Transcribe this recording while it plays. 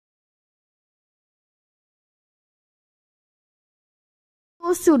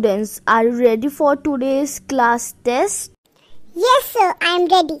So students, are you ready for today's class test? Yes, sir, I am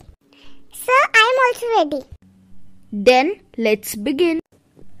ready. Sir, I am also ready. Then let's begin.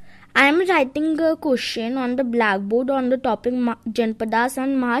 I am writing a question on the blackboard on the topic Janapadas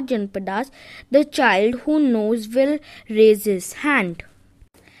and mahajanapadas. The child who knows will raise his hand.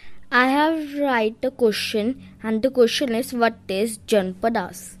 I have write a question and the question is, what is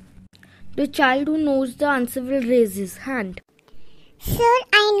Janapadas? The child who knows the answer will raise his hand. Sir,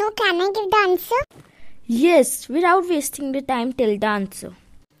 I know. Can I give the answer? Yes, without wasting the time, tell the answer.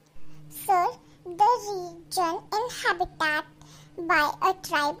 Sir, the region inhabited by a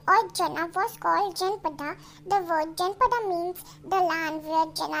tribe or Jana was called Janapada. The word Janapada means the land where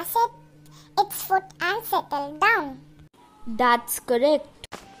Jana set its foot and settled down. That's correct.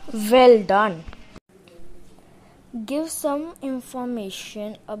 Well done. Give some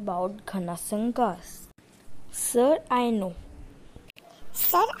information about Ghanasangas. Sir, I know.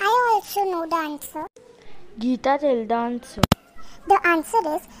 Sir, I also know the answer. Geeta, tell the answer. The answer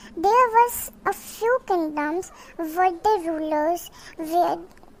is, there was a few kingdoms where the rulers were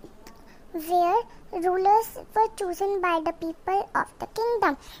chosen by the people of the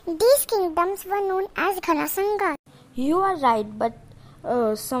kingdom. These kingdoms were known as Ghanasangas. You are right, but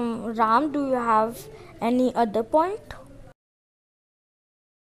Ram, do you have any other point?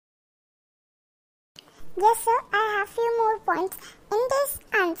 Yes, sir, I have few more points. In this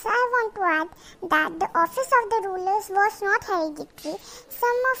answer, I want to add that the office of the rulers was not hereditary.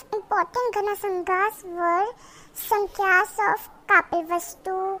 Some of important Ghanasangas were Sankyas of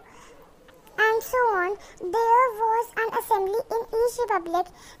Kapilvastu and so on. There was an assembly in each republic.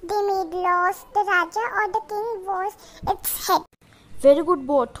 They made laws. The Raja or the king was its head. Very good,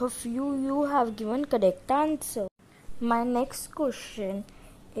 both of you. You have given correct answer. My next question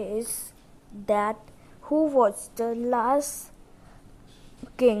is that who was the last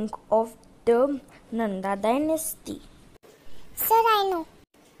king of the Nanda dynasty? Sir, I know.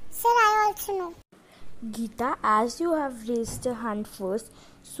 Sir, I also know. Geeta, as you have raised the hand first,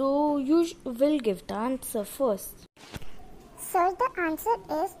 so you will give the answer first. Sir, the answer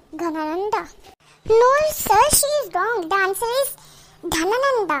is Dhanananda. No, sir, she is wrong. The answer is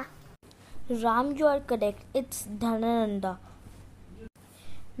Dhanananda. Ram, you are correct. It's Dhanananda.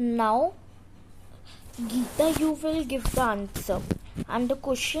 Now, Geeta, you will give the answer. And the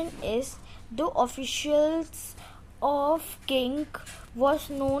question is, the officials of king was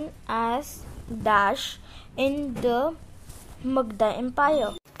known as Dash in the Magadha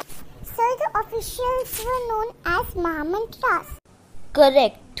Empire. Sir, the officials were known as Mahamantras.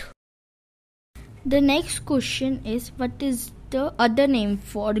 Correct. The next question is, what is the other name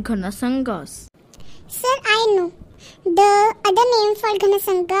for Ghanasangas? Sir, I know. The other name for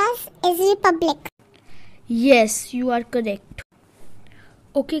Ghanasangas is Republic. Yes, you are correct.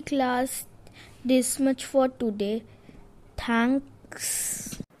 Okay, class, this much for today.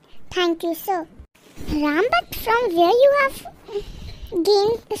 Thanks. Thank you, sir. Ram, but from where you have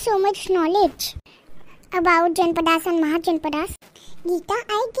gained so much knowledge about Janapadas and mahajanapadas? Geeta,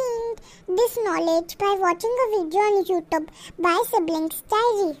 I gained this knowledge by watching a video on YouTube by Siblings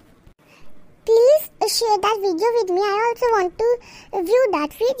Diary. Please share that video with me. I also want to view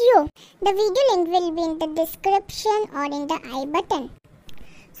that video. The video link will be in the description or in the I button.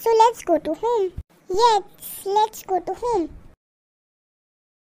 So let's go to home. Yes, let's go to home.